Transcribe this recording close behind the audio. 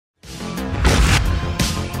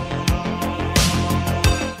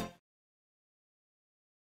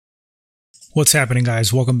What's happening,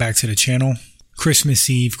 guys? Welcome back to the channel. Christmas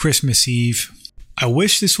Eve. I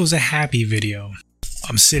wish this was a happy video.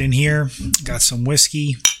 I'm sitting here, got some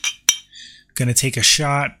whiskey, gonna take a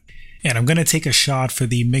shot, and I'm gonna take a shot for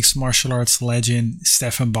the mixed martial arts legend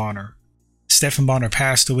Stephan Bonnar. Stephan Bonnar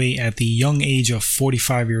passed away at the young age of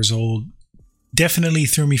 45 years old. Definitely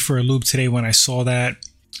threw me for a loop today when I saw that,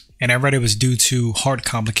 and I read it was due to heart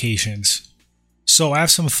complications. So I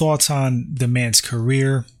have some thoughts on the man's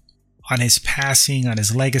career, on his passing, on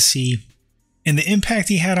his legacy, and the impact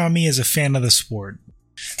he had on me as a fan of the sport.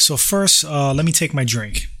 So first, let me take my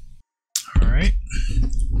drink. All right.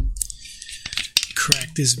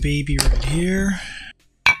 Crack this baby right here.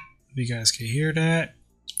 If you guys can hear that.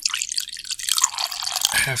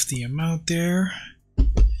 Half the amount there.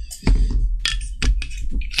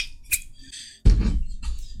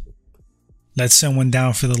 Let's send one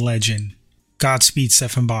down for the legend. Godspeed,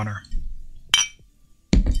 Stephan Bonnar.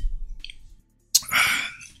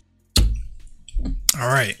 All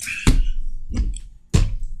right.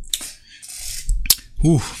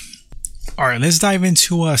 Ooh. All right, let's dive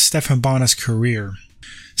into Stephan Bonnar's career.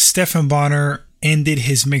 Stephan Bonnar ended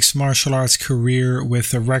his mixed martial arts career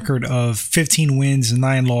with a record of 15 wins,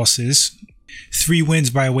 9 losses, 3 wins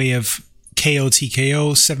by way of KO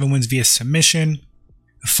TKO, 7 wins via submission,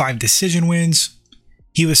 5 decision wins.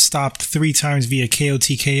 He was stopped 3 times via KO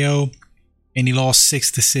TKO, and he lost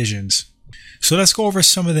 6 decisions. So let's go over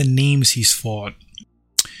some of the names he's fought.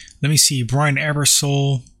 Let me see. Brian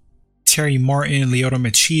Ebersol, Terry Martin, Lyoto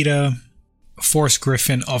Machida, Forrest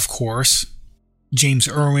Griffin, of course, James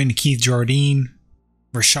Irwin, Keith Jardine,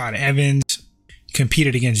 Rashad Evans,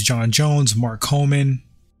 competed against John Jones, Mark Coleman,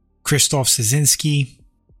 Krzysztof Szynski,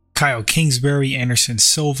 Kyle Kingsbury, Anderson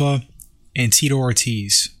Silva, and Tito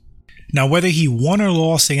Ortiz. Now, whether he won or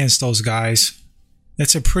lost against those guys,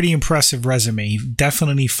 that's a pretty impressive resume. He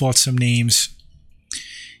definitely fought some names,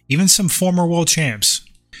 even some former world champs.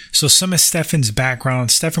 So some of Stephan's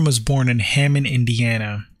background. Stephan was born in Hammond,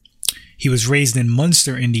 Indiana. He was raised in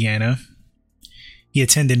Munster, Indiana. He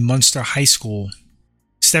attended Munster High School.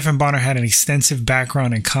 Stephan Bonnar had an extensive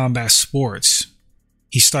background in combat sports.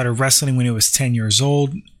 He started wrestling when he was 10 years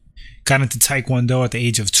old, got into Taekwondo at the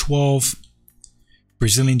age of 12,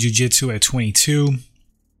 Brazilian Jiu-Jitsu at 22,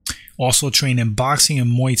 also trained in boxing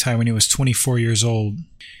and Muay Thai when he was 24 years old.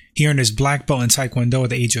 He earned his black belt in Taekwondo at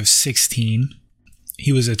the age of 16.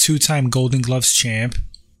 He was a 2-time Golden Gloves champ,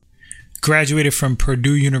 graduated from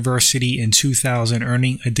Purdue University in 2000,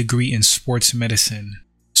 earning a degree in sports medicine.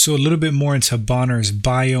 So a little bit more into Bonnar's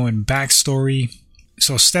bio and backstory.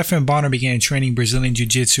 So Stephan Bonnar began training Brazilian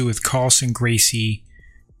Jiu-Jitsu with Carlson Gracie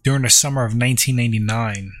during the summer of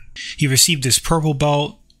 1999. He received his purple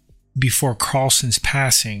belt before Carlson's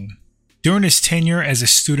passing. During his tenure as a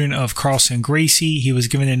student of Carlson Gracie, he was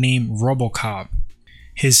given the name RoboCop.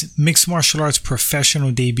 His mixed martial arts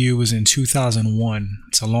professional debut was in 2001.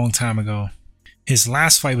 It's a long time ago. His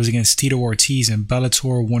last fight was against Tito Ortiz in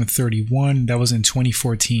Bellator 131. That was in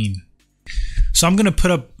 2014. So I'm going to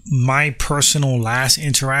put up my personal last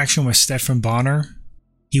interaction with Stephan Bonnar.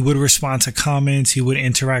 He would respond to comments. He would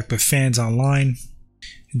interact with fans online.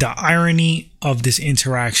 The irony of this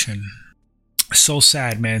interaction. So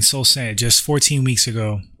sad, man. So sad. Just 14 weeks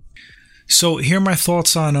ago. So here are my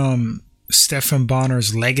thoughts on Stephan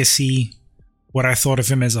Bonnar's legacy, what I thought of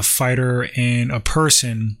him as a fighter and a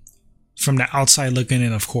person from the outside looking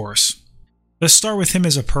in, of course. Let's start with him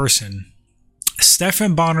as a person.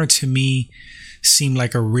 Stephan Bonnar to me seemed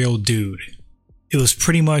like a real dude. It was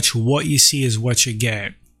pretty much what you see is what you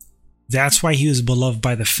get. That's why he was beloved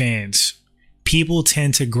by the fans. People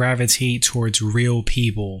tend to gravitate towards real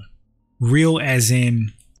people. Real as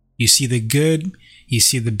in, you see the good, you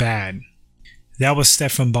see the bad. That was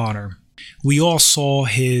Stephan Bonnar. We all saw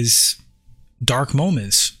his dark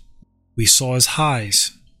moments. We saw his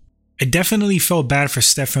highs. I definitely felt bad for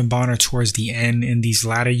Stephan Bonnar towards the end in these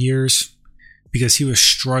latter years because he was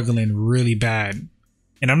struggling really bad.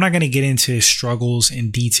 And I'm not going to get into his struggles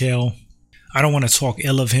in detail. I don't want to talk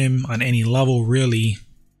ill of him on any level, really,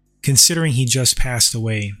 considering he just passed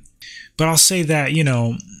away. But I'll say that,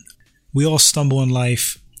 we all stumble in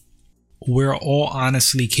life. We're all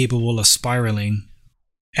honestly capable of spiraling.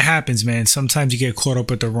 It happens, man. Sometimes you get caught up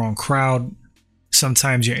with the wrong crowd.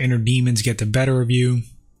 Sometimes your inner demons get the better of you.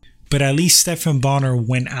 But at least Stephan Bonnar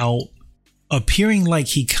went out appearing like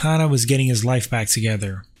he kind of was getting his life back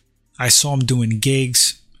together. I saw him doing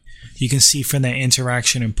gigs. You can see from that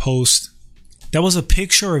interaction in post. That was a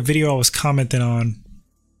picture or video I was commenting on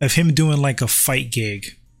of him doing like a fight gig.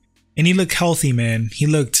 And he looked healthy, man. He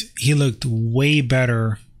looked way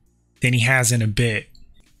better than he has in a bit.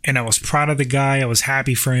 And I was proud of the guy. I was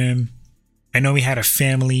happy for him. I know he had a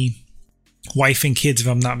family, wife and kids, if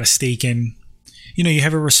I'm not mistaken. You know, you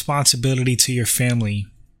have a responsibility to your family,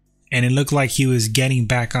 and it looked like he was getting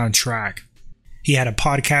back on track. He had a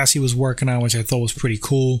podcast he was working on, which I thought was pretty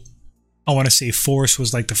cool. I want to say Force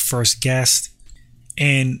was like the first guest.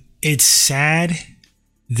 And it's sad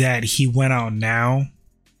that he went out now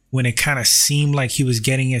when it kind of seemed like he was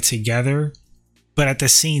getting it together. But at the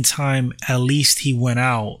same time, at least he went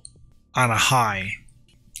out on a high.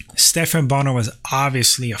 Stephan Bonnar was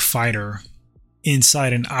obviously a fighter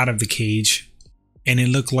inside and out of the cage. And it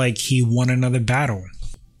looked like he won another battle.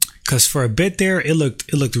 Because for a bit there, it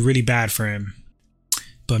looked really bad for him.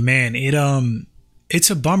 But man, it's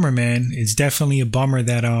a bummer, man. It's definitely a bummer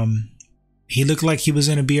that he looked like he was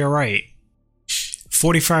gonna be alright.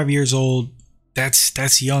 45 years old,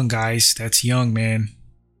 that's young, guys. That's young, man.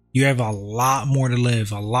 You have a lot more to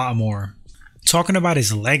live, a lot more. Talking about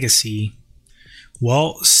his legacy,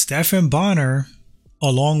 well, Stephan Bonnar,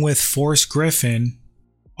 along with Forrest Griffin,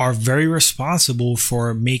 are very responsible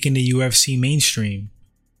for making the UFC mainstream.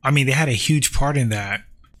 I mean, they had a huge part in that.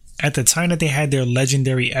 At the time that they had their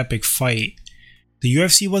legendary epic fight, the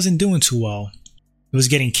UFC wasn't doing too well. It was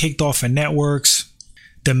getting kicked off of networks.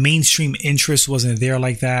 The mainstream interest wasn't there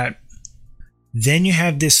like that. Then you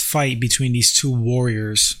have this fight between these two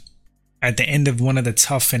warriors at the end of one of the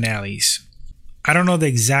tough finales. I don't know the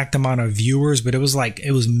exact amount of viewers, but it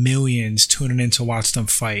was millions tuning in to watch them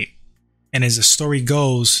fight. And as the story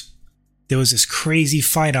goes, there was this crazy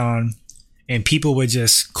fight on, and people were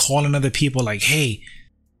just calling other people like, hey,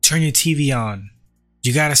 turn your TV on.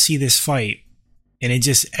 You gotta see this fight. And it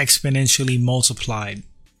just exponentially multiplied.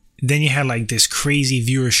 Then you had like this crazy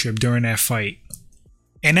viewership during that fight.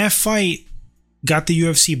 And that fight got the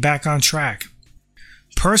UFC back on track.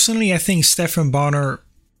 Personally, I think Stephan Bonnar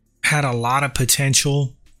had a lot of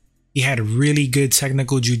potential. He had really good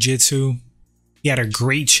technical jiu-jitsu. He had a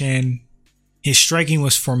great chin. His striking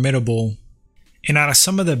was formidable. And out of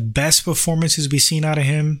some of the best performances we've seen out of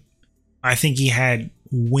him, I think he had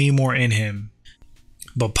way more in him.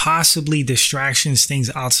 But possibly distractions,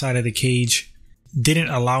 things outside of the cage, didn't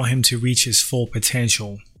allow him to reach his full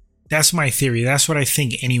potential. That's my theory. That's what I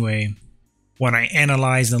think anyway, when I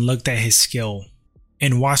analyzed and looked at his skill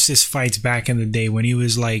and watched his fights back in the day when he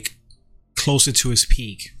was like closer to his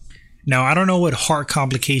peak. Now, I don't know what heart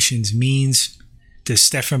complications means. Did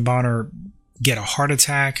Stephan Bonnar get a heart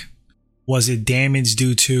attack? Was it damage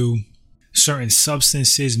due to certain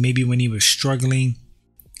substances, maybe when he was struggling?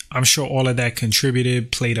 I'm sure all of that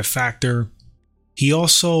contributed, played a factor. He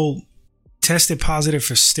also tested positive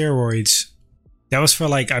for steroids. That was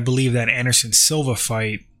for I believe that Anderson Silva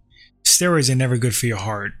fight. Steroids are never good for your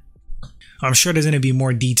heart. I'm sure there's going to be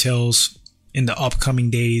more details in the upcoming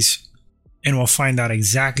days, and we'll find out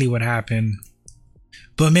exactly what happened.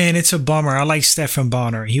 But man, it's a bummer. I like Stephan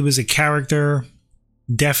Bonnar. He was a character,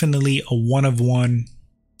 definitely a one of one,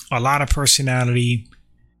 a lot of personality.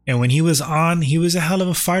 And when he was on, he was a hell of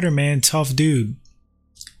a fighter, man. Tough dude.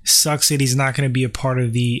 Sucks that he's not going to be a part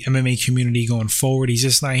of the MMA community going forward. He's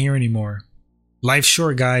just not here anymore. Life's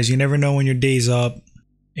short, guys. You never know when your day's up.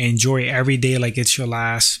 Enjoy every day like it's your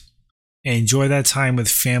last. Enjoy that time with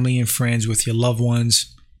family and friends, with your loved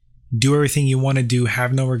ones. Do everything you want to do.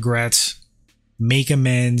 Have no regrets. Make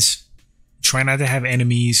amends. Try not to have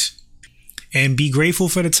enemies. And be grateful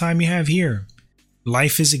for the time you have here.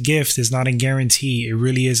 Life is a gift. It's not a guarantee. It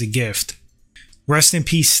really is a gift. Rest in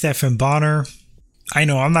peace, Stephan Bonnar. I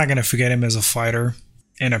know I'm not going to forget him as a fighter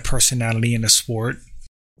and a personality in the sport.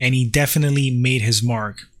 And he definitely made his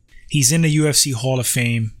mark. He's in the UFC Hall of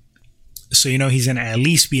Fame. So he's going to at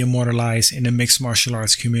least be immortalized in the mixed martial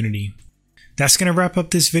arts community. That's going to wrap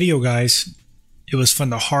up this video, guys. It was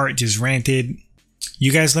from the heart, just ranted.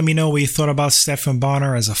 You guys let me know what you thought about Stephan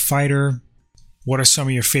Bonnar as a fighter. What are some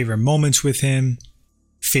of your favorite moments with him?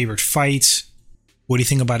 Favorite fights? What do you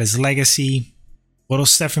think about his legacy? What will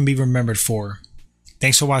Stephan be remembered for?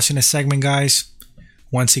 Thanks for watching this segment, guys.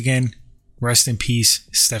 Once again, rest in peace,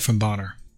 Stephan Bonnar.